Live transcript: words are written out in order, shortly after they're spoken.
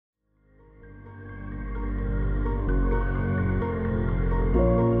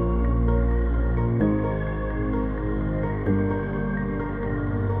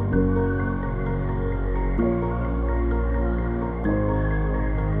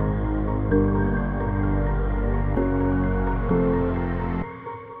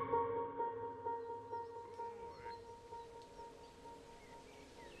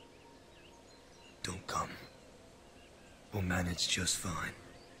it's just fine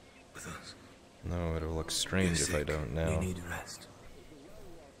with us. No, it'll look strange if I don't now. You need rest.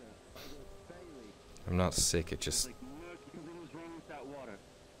 I'm not sick, it just... Something was wrong with that water.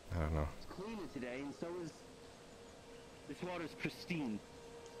 I don't know. It's cleaner today, and so is... This water's pristine.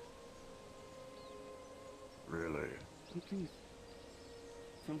 Really? Something's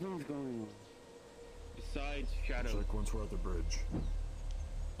going on. Besides shadow. Check once we're at the bridge.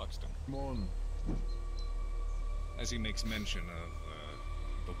 Buxton. Come on. As he makes mention of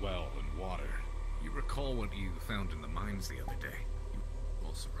the well and water, you recall what you found in the mines the other day. You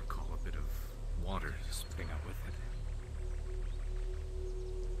also recall a bit of water spitting out with it.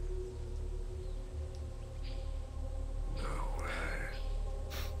 No way.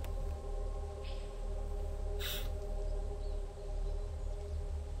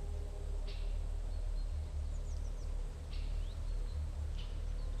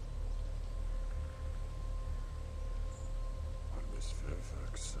 What Miss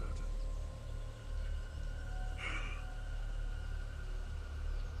Fairfax said.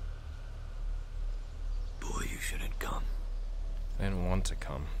 Boy, you shouldn't come. I didn't want to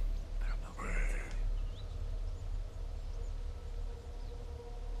come. I don't know.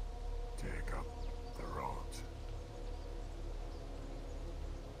 Take up the road.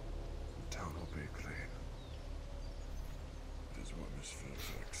 The town will be clean. It is what Miss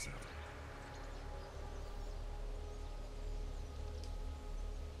Fairfax said.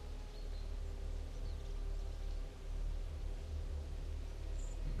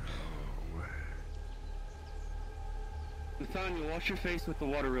 No way. Nathaniel, wash your face with the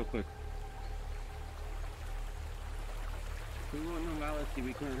water real quick. We want normality,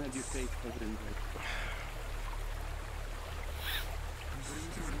 we can't have your face covered in blood.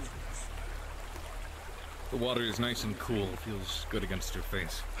 The water is nice and cool, feels good against your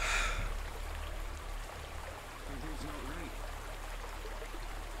face. Something's not right.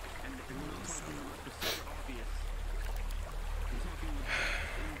 And if you're not talking about the so obvious, I'm talking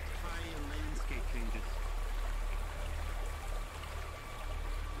about entire landscape changes.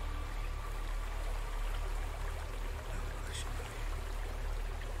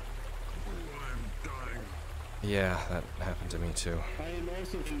 Yeah, that happened to me too. I am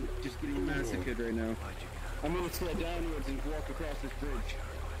also just getting massacred right now. I'm gonna slow downwards and walk across this bridge.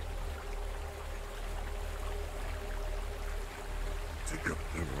 Take up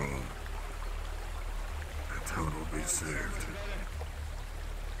the road. The town will be saved.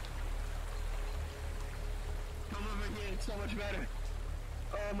 Come over here, it's so much better.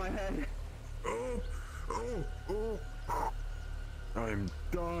 Oh, my head. Oh. I'm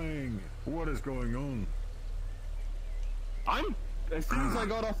dying. What is going on? As soon as I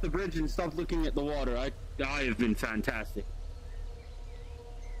got off the bridge and stopped looking at the water, I have been fantastic.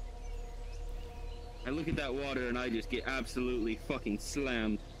 I look at that water and I just get absolutely fucking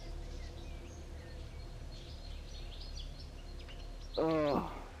slammed.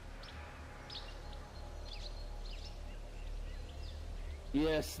 Oh.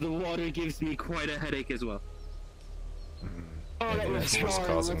 Yes, the water gives me quite a headache as well. Oh, Maybe that's what's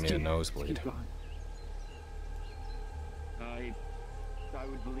causing me a nosebleed. I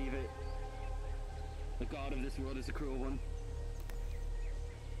would believe it. The god of this world is a cruel one.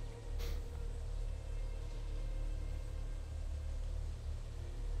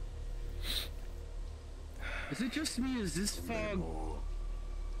 Is it just me? Is this fog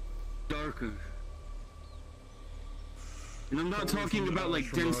darker? And I'm not talking about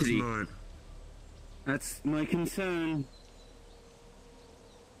like density. That's my concern.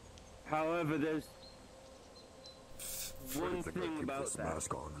 However, there's one thing about that.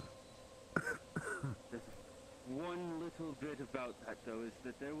 Mask on. There's one little bit about that, though, is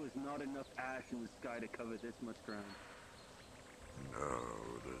that there was not enough ash in the sky to cover this much ground. No,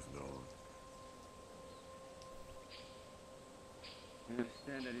 there's not. I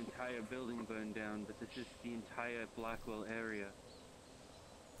understand that entire building burned down, but this is the entire Blackwell area.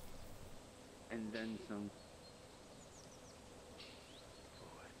 And then some.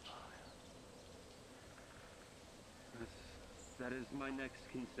 That is my next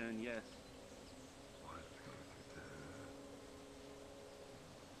concern, yes.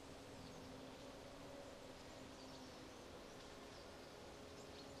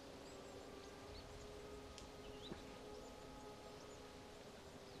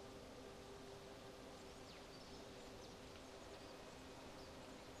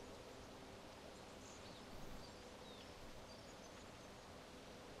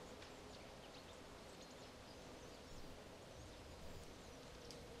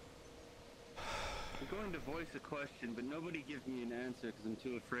 I'm going to voice a question, but nobody gives me an answer because I'm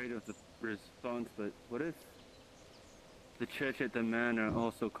too afraid of the response. But what if The church at the manor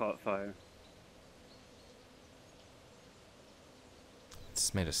also caught fire.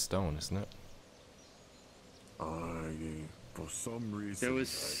 It's made of stone, isn't it? For some reason, There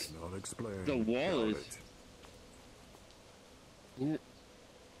was... I cannot explain. The wall doubt is... it. Yeah.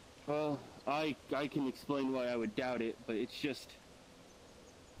 Well, I can explain why I would doubt it, but it's just...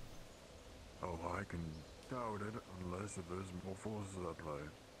 Oh, I can doubt it unless if there's more forces at play.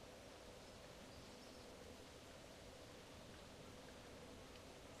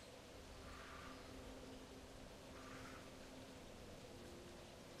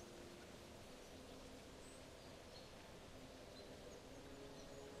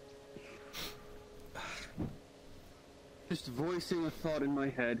 Just voicing a thought in my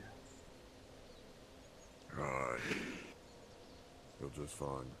head. Right. You're just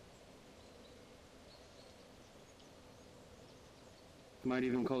fine. Might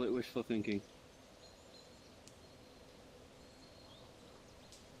even call it wishful thinking.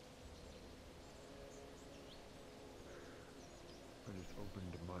 I just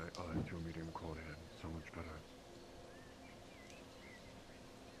opened my eyes to a medium cold head. So much better.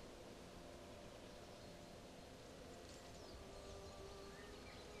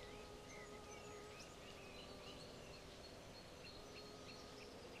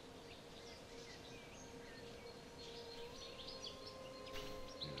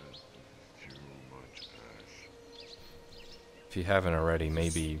 If you haven't already,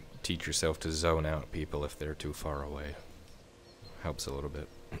 maybe teach yourself to zone out people if they're too far away. Helps a little bit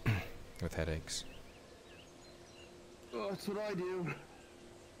with headaches. Oh, that's what I do.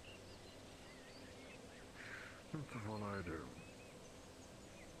 That's what I do.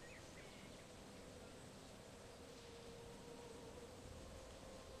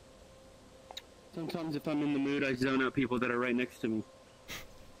 Sometimes if I'm in the mood, I zone out people that are right next to me.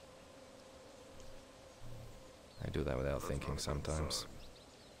 I do that without thinking sometimes.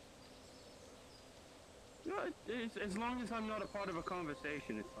 Yeah, as long as I'm not a part of a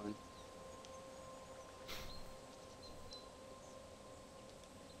conversation, it's fine.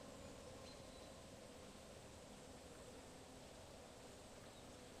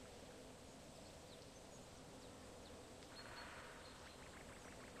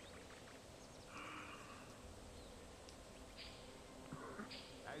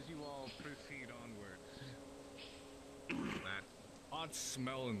 As you all proceed onwards, that odd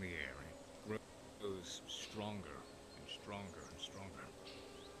smell in the air grows stronger and stronger and stronger.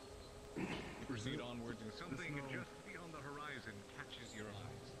 You proceed onwards and something just beyond the horizon catches your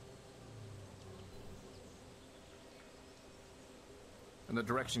eyes. In the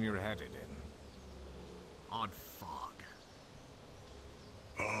direction you're headed in, odd fog.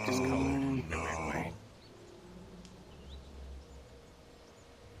 Discolored the red way.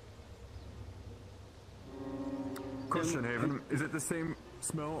 Question, Haven. Is it the same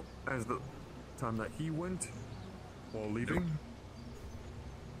smell as the time that he went while leaving?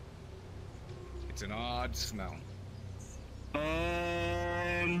 It's an odd smell.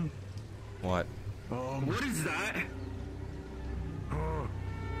 What? What is that?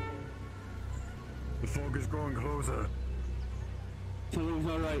 The fog is growing closer. Something's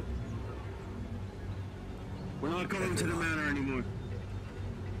not right. We're not going to the manor anymore.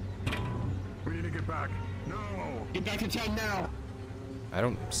 We need to get back. No! Get back to town now! I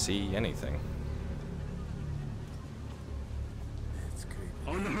don't see anything.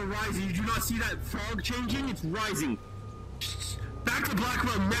 On the horizon, you do not see that fog changing? It's rising. Back to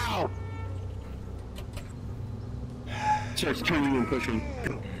Blackwell now! Starts turning and pushing.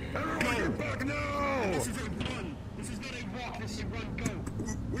 Everyone get back now! This is a run. This is not a walk. This is a run. Go.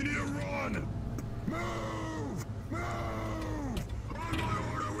 We need to run! Move! Move! On my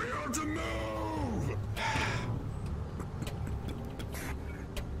order, we are to move!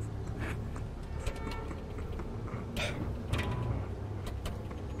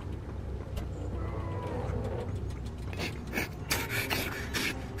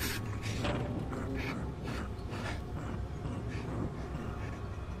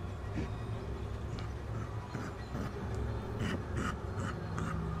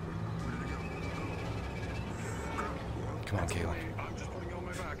 Come on, Kayla. I'm just putting it on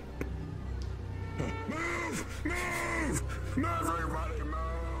my back. Move! Move! Everybody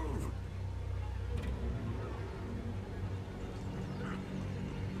move!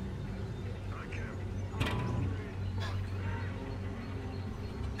 I can't.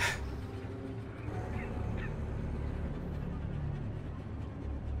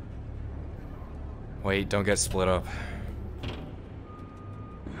 Wait, don't get split up.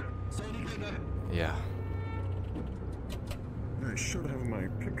 Yeah. I should have my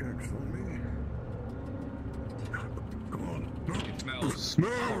pickaxe on me. Come on. smells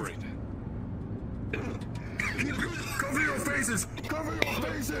Move! horrid. Cover your faces! Cover your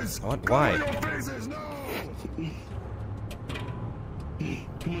faces! What? Cover Why? your faces! No!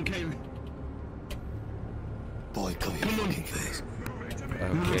 Come on, Caleb. Boy, cover your fucking face.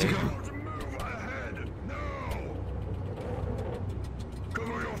 Okay. Move ahead! No!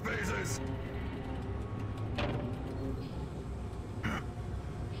 Cover your faces!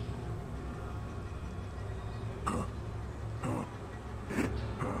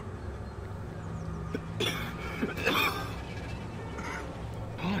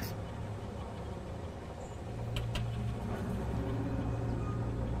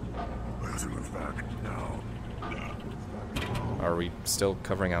 We have to move back now. Are we still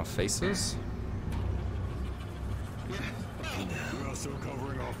covering our faces? We are still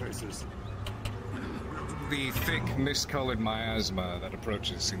covering our faces. The thick, mist-colored miasma that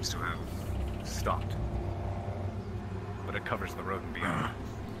approaches seems to have stopped. But it covers the road and beyond.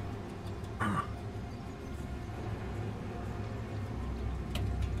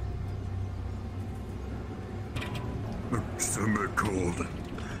 Mr. McCord.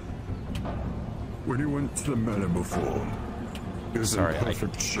 When you went to the manor before, it was Sorry, in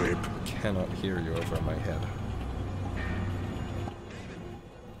perfect shape. Cannot hear you over my head.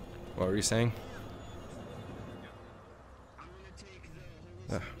 What were you saying?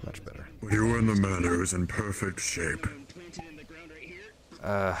 Much better. When you were in the manor, it was in perfect shape. Planted in the ground right here.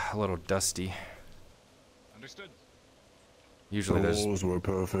 A little dusty. Understood. Usually The there's... walls were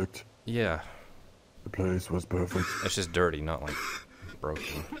perfect. Yeah, The place was perfect. it's just dirty, not like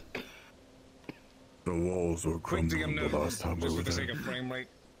broken. The walls were Quick to crumbling give the note, last time we just were for the there. sake of frame rate,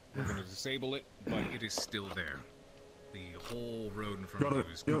 we're going to disable it, but it is still there. The whole road in front Got of it,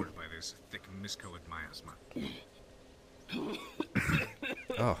 you is yep. covered by this thick, mist-colored miasma.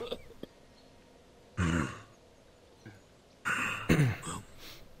 Oh.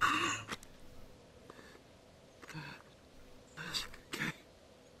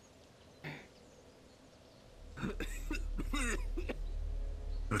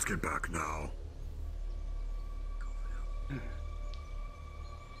 Let's get back now.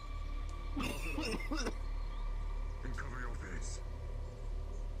 And cover your face.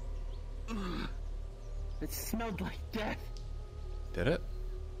 It smelled like death. Did it?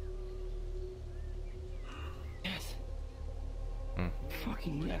 Yes. Hmm.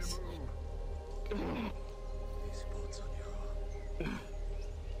 Fucking yes. These spots on your arm.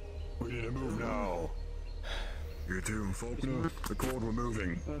 We need to move now. You too, Faulkner. The cord we're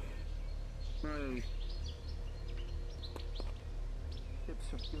moving. My hips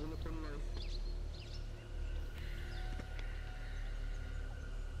have given up on life.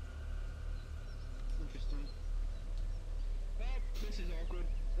 Interesting. Well, this is awkward.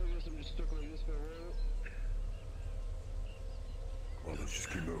 I guess I'm just stuck like this for a while. Well, let's just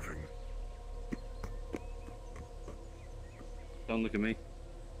keep moving. Don't look at me.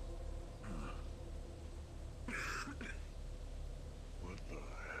 What the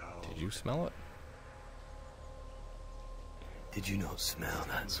hell? Did you smell it? Did you not smell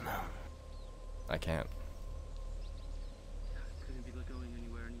that smell? I can't. Couldn't be going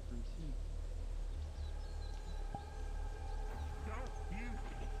anywhere anytime soon. Don't you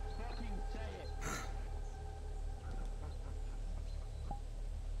fucking say it!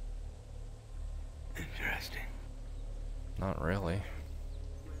 Interesting. Not really.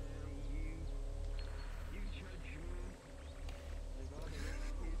 You judge me.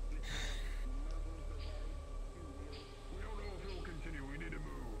 We don't know if it will continue. We need to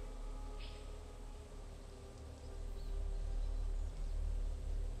move.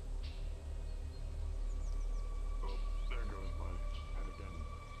 Oh, there goes my head again.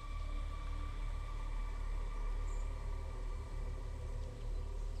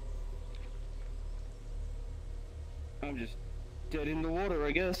 I'm just dead in the water,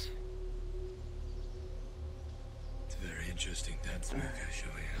 I guess. It's a very interesting dance move you're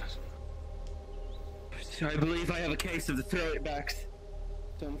showing us. I believe I have a case of the throw-it-backs.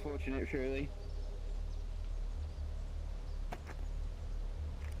 It's unfortunate, surely.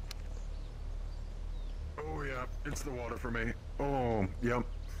 Oh yeah, it's the water for me. Oh, yep.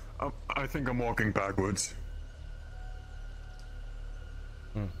 I think I'm walking backwards.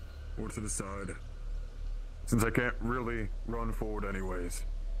 Or to the side. Since I can't really run forward anyways.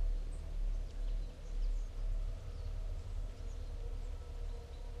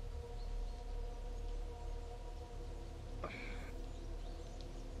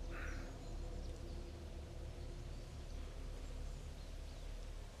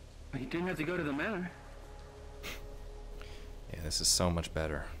 You didn't have to go to the manor. Yeah, this is so much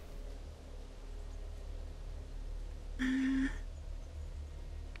better.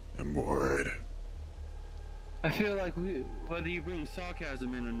 I'm worried. I feel like whether you bring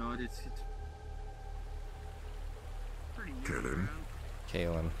sarcasm in or not, it's pretty new Kill him. around.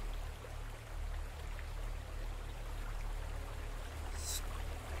 Kalen.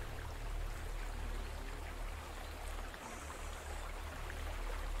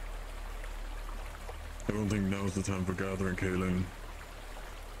 I don't think now's the time for gathering, Kaelin.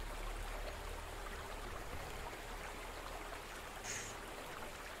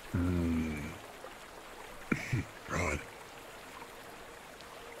 Right.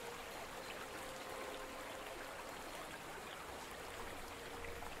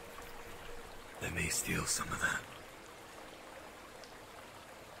 Let me steal some of that.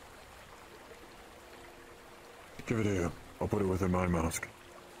 Give it here. I'll put it within my mask.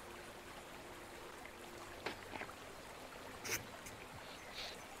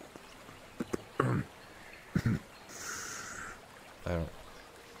 I don't.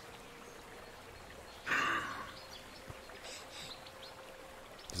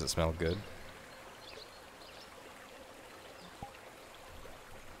 Does it smell good?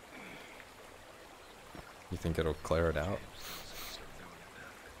 You think it'll clear it out?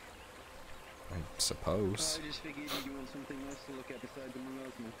 I suppose. I just figured you want something nice to look at beside the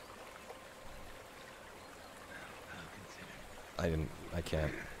Morozma. I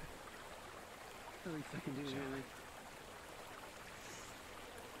can't. The least I can do, really.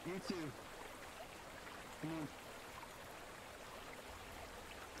 You too. Come on.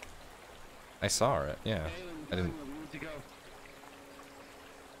 I saw it, yeah. Galen, I didn't. we need to go.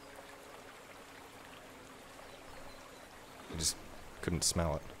 I just couldn't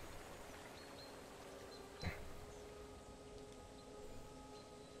smell it.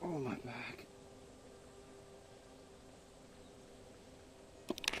 Oh, my back.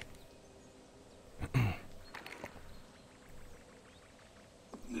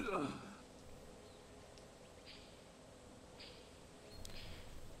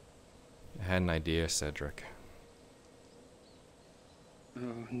 I had an idea, Cedric.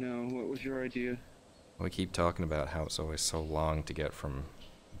 Oh, no. What was your idea? We keep talking about how it's always so long to get from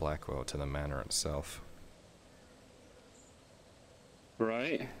Blackwell to the manor itself.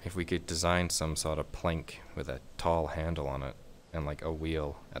 Right? If we could design some sort of plank with a tall handle on it and like a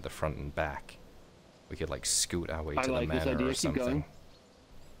wheel at the front and back, we could like scoot our way I to the like this manor idea. or Keep something. going.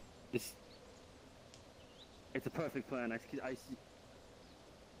 It's a perfect plan. I see.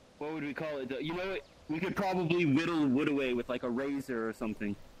 What would we call it? You know what? We could probably whittle wood away with like a razor or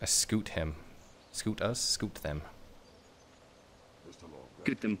something. A scoot him. Scoot us, scoot them.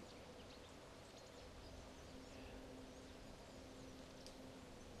 Get them.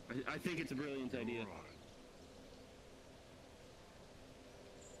 I think it's a brilliant idea.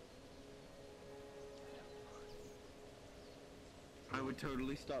 I would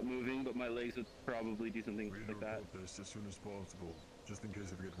totally stop moving, but my legs would probably do something We'll like that. report this as soon as possible, just in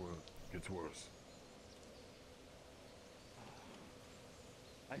case if it gets worse.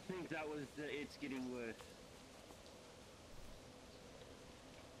 I think that was it's getting worse.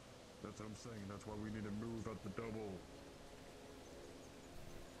 That's what I'm saying, that's why we need to move at the double.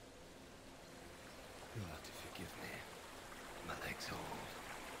 You'll have to forgive me. My legs hold.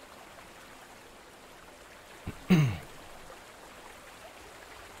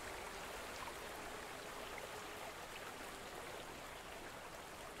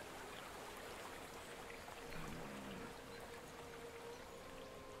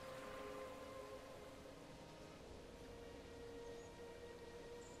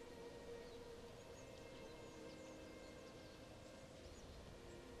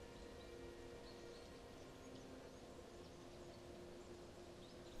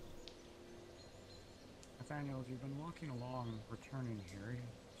 Nathaniel, as you've been walking along, returning here,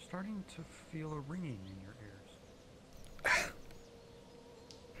 you're starting to feel a ringing in your ears.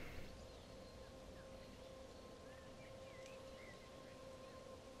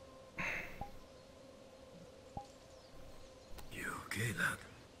 You okay, lad?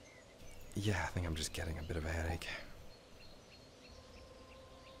 Yeah, I think I'm just getting a bit of a headache.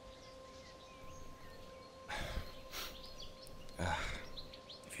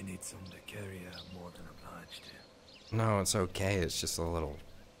 If you need someone to carry, I'm more than obliged to. No, it's okay. It's just a little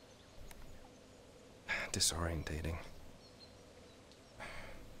disorientating.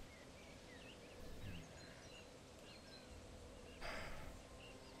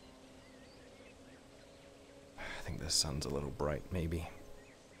 I think the sun's a little bright, maybe.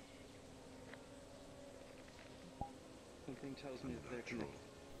 Something tells me that they're connected.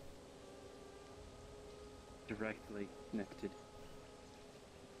 Directly connected.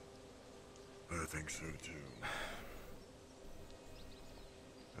 I think so too.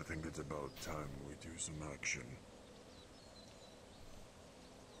 I think it's about time we do some action.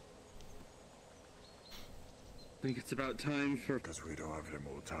 I think it's about time for Because we don't have any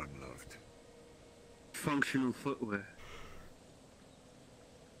more time left. functional footwear.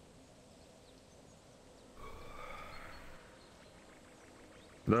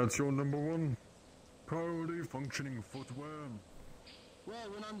 That's your number one priority, functioning footwear.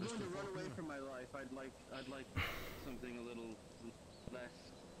 Well, when I'm going to run away from my life, I'd like something a little less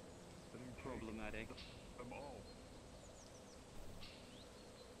problematic. Them all.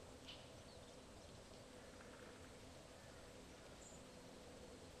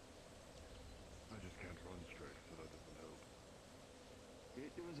 I just can't run straight, so that doesn't help.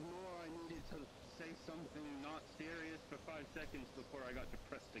 It was more I needed to say something not serious for 5 seconds before I got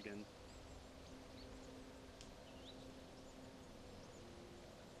depressed again.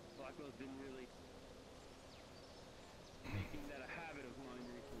 Blackwell's been really making that a habit of mine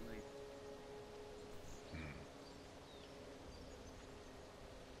recently.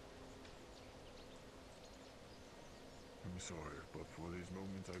 I'm sorry, but for these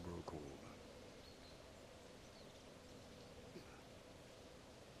moments I grow cold.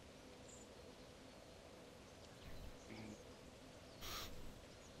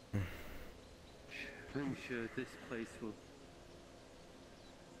 I'm sure this place will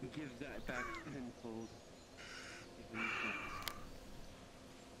give that back tenfold. Even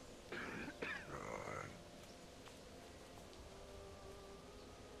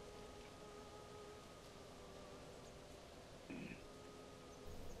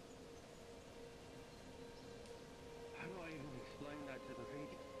how do I even explain that to the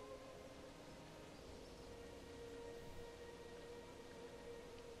radio?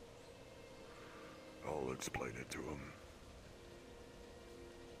 I'll explain it to him.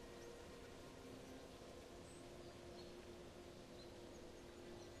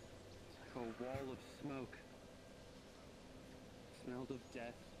 It's like a wall of smoke. Smelled of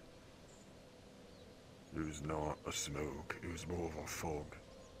death. It was not a smoke, it was more of a fog.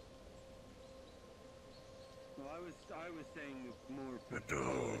 Well, I was saying more for A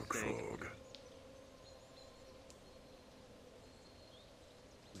dark Paul's sake. fog.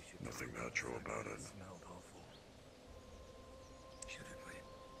 We should Nothing go natural inside. about It it. smelled awful. Shouldn't we?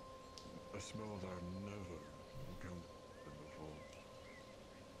 A smell that I've never encountered before.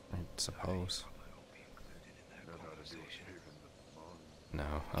 I suppose. I won't be included in that That had to do with conversation. paving the lawn. No,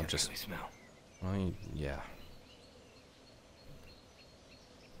 I'm Can just. really smell. Yeah.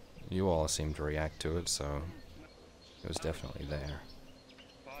 You all seemed to react to it, so it was definitely there.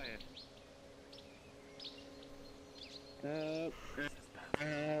 Fire. Never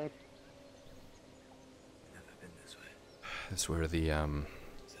been this way. It's where the Is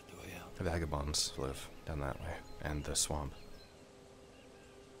that the way out? vagabonds live, down that way, and the swamp.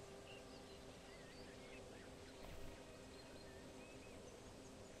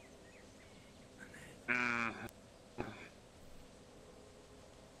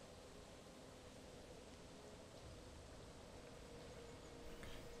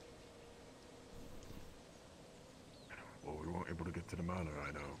 Well, we weren't able to get to the manor,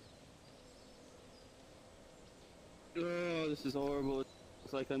 I know. Oh, this is horrible.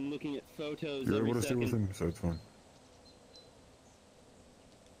 It's like I'm looking at photos You're every able to stay with second. him, so it's fine.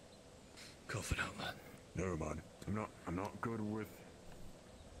 Cough it out, man. Never mind. I'm not good with...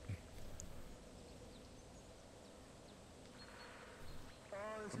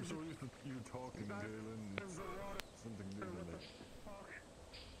 I'm so used to you talking, Galen. It's something new to me.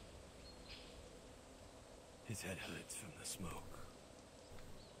 His head hurts from the smoke.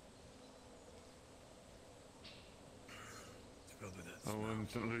 It's probably that I'll smell.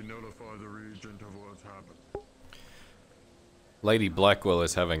 instantly notify the regent of what's happened. Lady Blackwell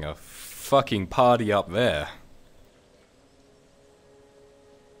is having a fucking party up there.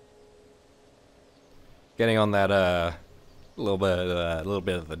 Getting on that little bit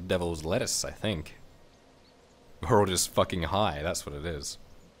of the devil's lettuce, I think. Or just fucking high. That's what it is.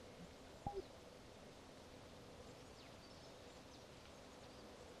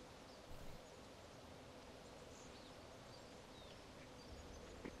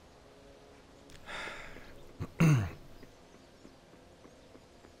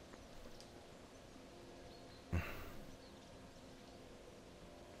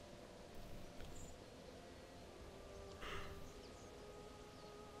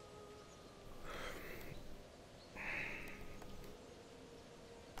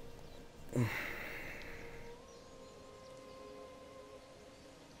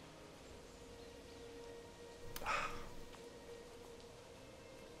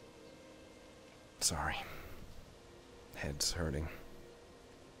 Sorry. Head's hurting.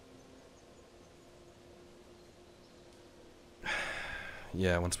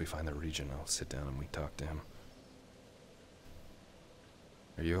 Yeah, once we find the region, I'll sit down and we talk to him.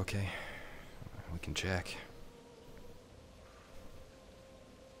 Are you okay? We can check.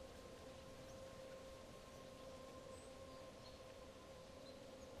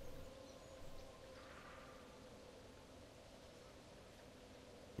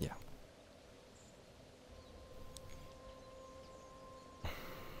 Yeah.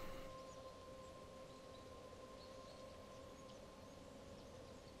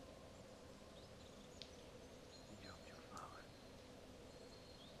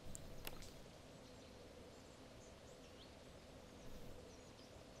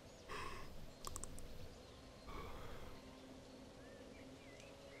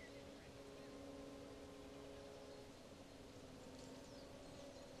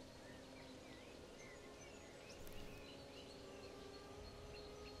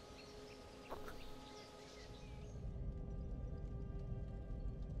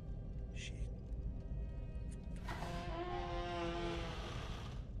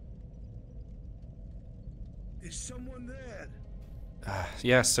 Is someone there?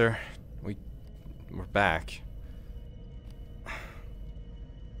 Yes, sir. We're back.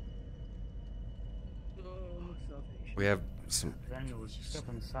 We have some... Nathaniel, as you step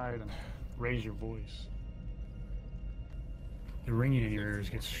inside and raise your voice, the ringing in your ears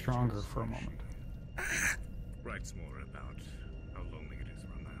gets stronger for a moment. Writes more about how lonely it is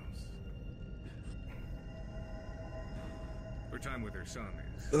around the house. Her time with her son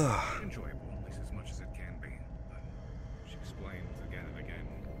is enjoyable, at least as much as it can be. But she explains again and again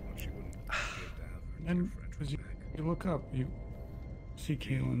what she wouldn't give to have her dear And friend as you back. look up, you see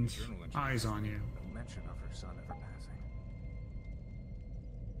Kaylin's eyes on you, No mention of her son ever passing.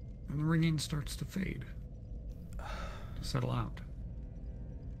 and the ringing starts to fade, to settle out.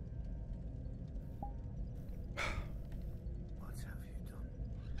 What have you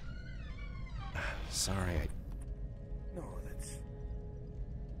done? Sorry, No, that's...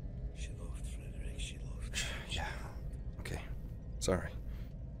 She loved Frederick, she loved... Yeah. Okay. Sorry.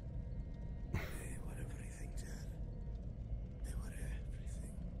 They were everything to her. They were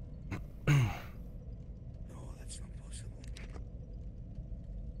everything. No, that's not possible.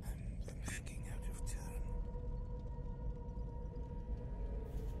 I'm thinking out of turn.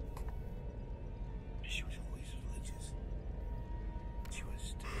 She was always religious. She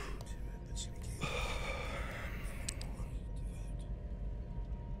was devout to it, but she became more devout.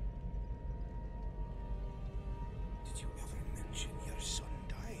 Did you ever mention your son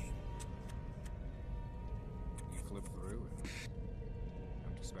dying? You flip through and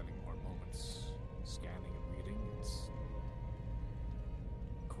after spending more moments scanning and reading, it's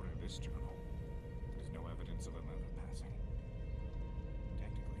according to this journal, there's no evidence of him ever passing.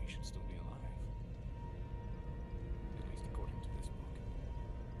 Technically, he should still be alive. At least according to this book.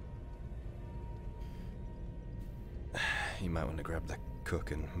 You might want to grab the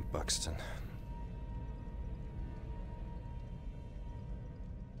cook in Buxton.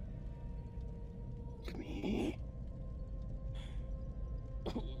 Me?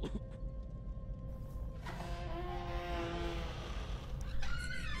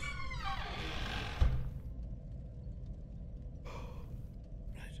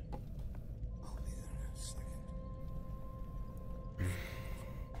 Right. I'll be there in a second.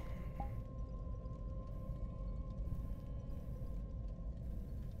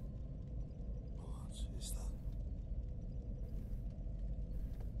 What is that?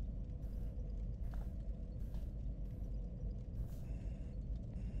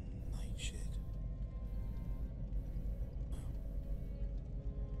 Nightshade.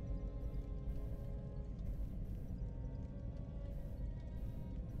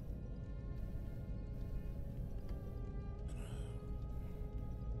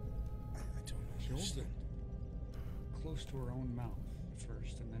 I don't She holds it understand. close to her own mouth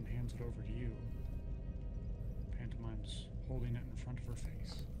first, and then hands it over to you. Pantomime's holding it in front of her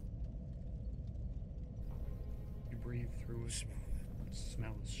face. You breathe through it. The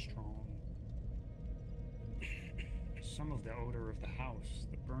smell is strong. Some of the odor of the house,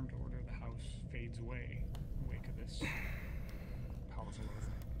 the burnt odor of the house, fades away in the wake of this powerful odor.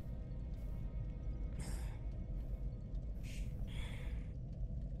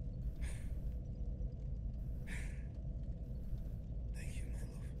 Thank you, my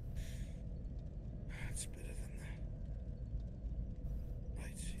love. That's better than that.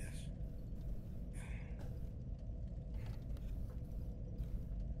 Right, yes.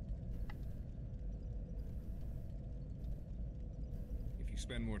 If you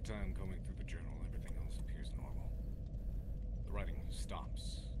spend more time combing through the journal, everything else appears normal. The writing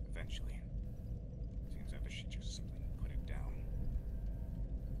stops eventually. Seems as if she just simply put it down.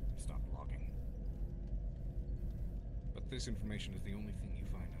 this information is the only thing you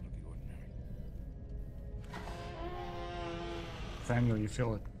find out of the ordinary. Nathaniel, you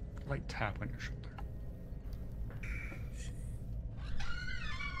feel a light tap on your shoulder.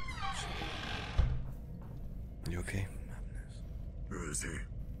 You okay? Madness. Where is he?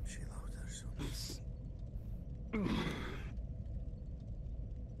 She loved her son.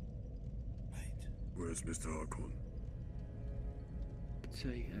 Right. Where's Mr. Harcourt?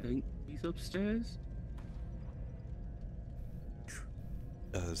 I think he's upstairs.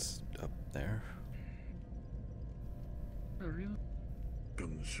 Up there? For real?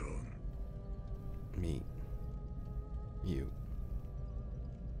 Gunshot. Me. You.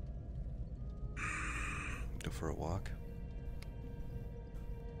 Go for a walk?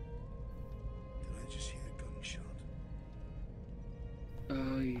 Did I just hear a gunshot?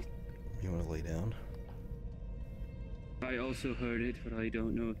 You want to lay down? I also heard it, but I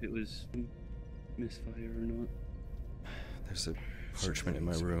don't know if it was misfire or not. There's a parchment in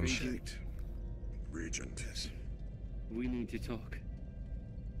my room. Regent. We need to talk.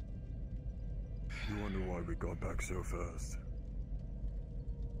 You wonder why we got back so fast?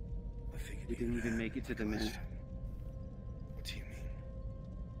 I figured We didn't even make it to the manor. What do you mean?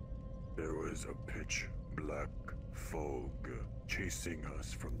 There was a pitch black fog chasing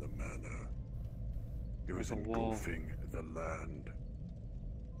us from the manor. It was Like a wall. engulfing the land.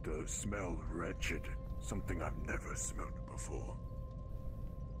 The smell wretched, something I've never smelled before.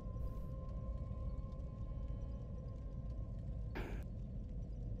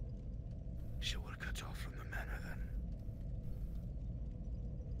 So we're cut off from the manor then.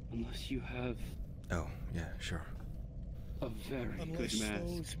 Unless you have Oh, yeah, sure. a very Unless good mask.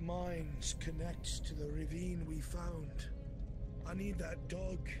 those mines connect to the ravine we found. I need that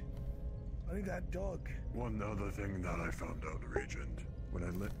dog. I need that dog. One other thing that I found out, Regent, when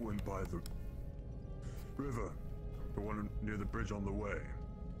I went by the river, the one near the bridge on the way.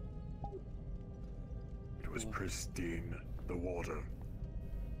 It was pristine, the water.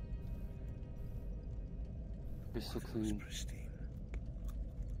 Crystal It was clean. pristine.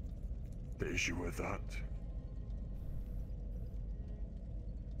 The issue with that?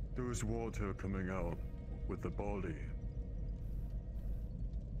 There was water coming out with the body.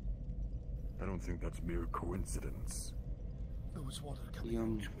 I don't think that's mere coincidence. There was water coming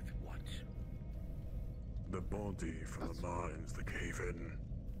Yum. out with what? The body from the mines, the cave-in.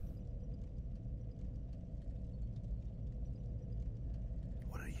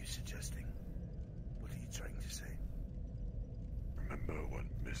 What are you suggesting? What are you trying to say? Remember what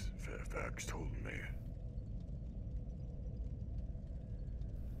Miss Fairfax told me?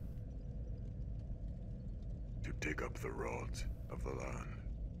 To dig up the rot of the land.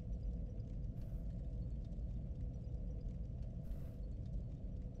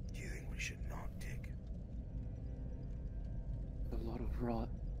 Do you think we should not dig? A lot of rot.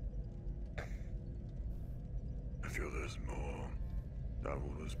 I feel there's more. That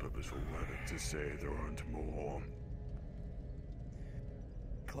was purposeful word to say there aren't more.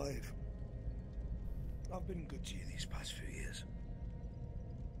 Clive, I've been good to you these past few years.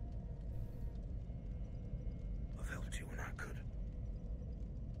 I've helped you when I could.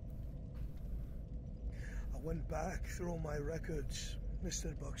 I went back through all my records,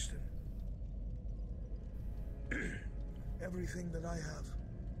 Mr. Buxton. Everything that I have.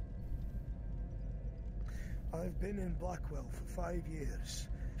 I've been in Blackwell for 5 years,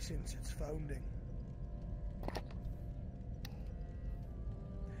 since its founding.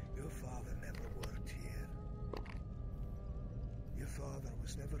 Your father never worked here. Your father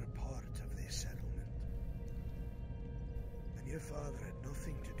was never a part of this settlement. And your father had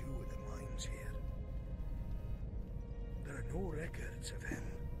nothing to do with the mines here. There are no records of him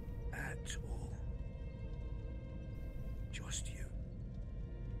at all. Just you.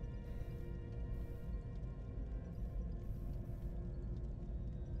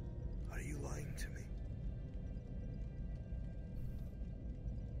 Are you lying to me?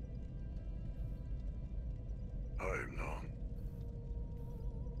 I'm not.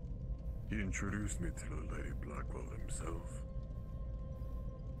 He introduced me to the Lady Blackwell himself.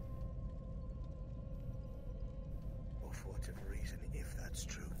 Or for whatever reason, if that's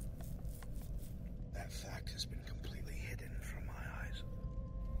true, that fact has been completely hidden from my eyes.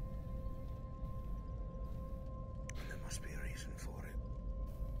 And there must be a reason for it.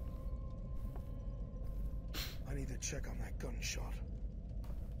 I need to check on that gunshot.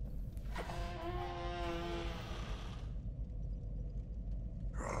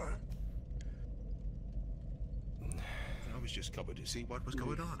 Right. I was just coming to see what was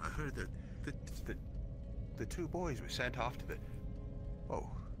going on. I heard that the two boys were sent off to the... Oh,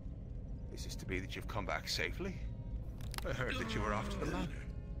 is this to be that you've come back safely? I heard that you were off to the manor.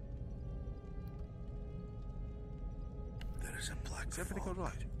 There is a black Is everything fog. all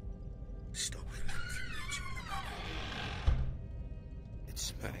right? Stopping them from reaching the manor. It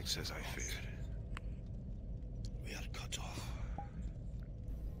smells. Fennec says I feared. We are cut off.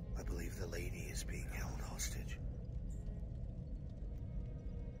 I believe the lady is being held hostage.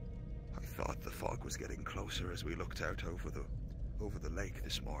 I thought the fog was getting closer as we looked out over the lake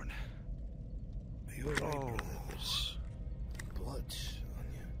this morning. You're right, brother. There's blood on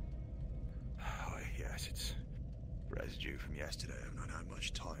you. Oh, yes, it's residue from yesterday. I've not had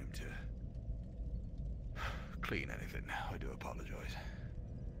much time to clean anything. I do apologize.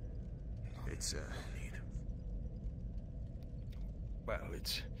 It's, No need. well,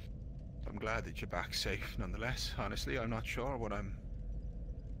 I'm glad that you're back safe nonetheless. Honestly, I'm not sure what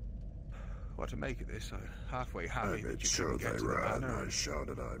to make of this. I'm halfway happy I that made you sure couldn't get they to the ran, manor. I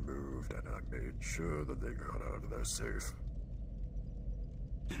shouted I moved, and I made sure that they got out of there safe.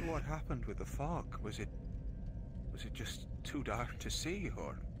 So what happened with the fog? Was it just too dark to see,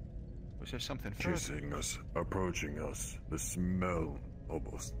 or was there something further? Chasing us, approaching us, the smell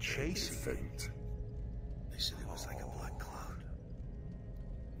almost made me Chasing? faint. They said it was like a black cloud.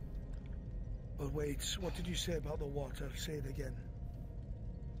 But wait, what did you say about the water? Say it again.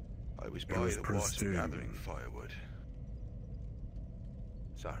 I was It by was the water pristine. gathering firewood.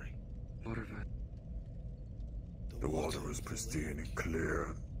 Sorry. Water vat. The water of was the pristine lake. and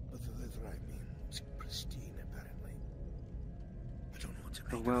clear. But the river, I mean, it's pristine, apparently. I don't know what to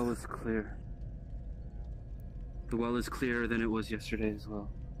make The of well that. is clear. The well is clearer than it was yesterday as well.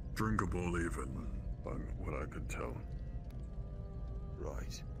 Drinkable even, by what I could tell.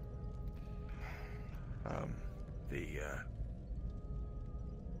 Right.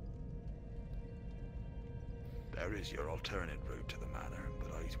 There is your alternate route to the manor,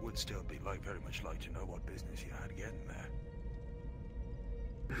 but I would still be very much like to know what business you had getting there.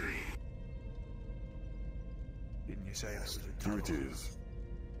 Didn't you say there was a tunnel? Duties.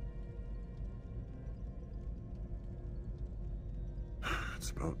 It's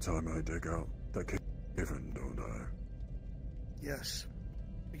about time I dig out that cave-in, don't I? Yes,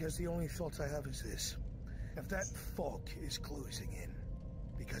 because the only thought I have is this. If that fog is closing in,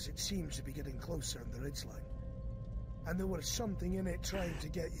 because it seems to be getting closer on the ridgeline, and there was something in it trying to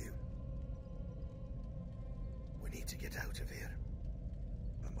get you, we need to get out of here.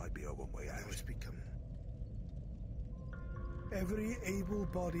 That might be our one way Now out. it's become... Every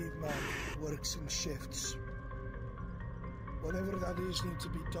able-bodied man works in shifts. Whatever that is needs to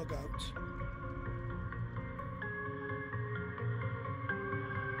be dug out.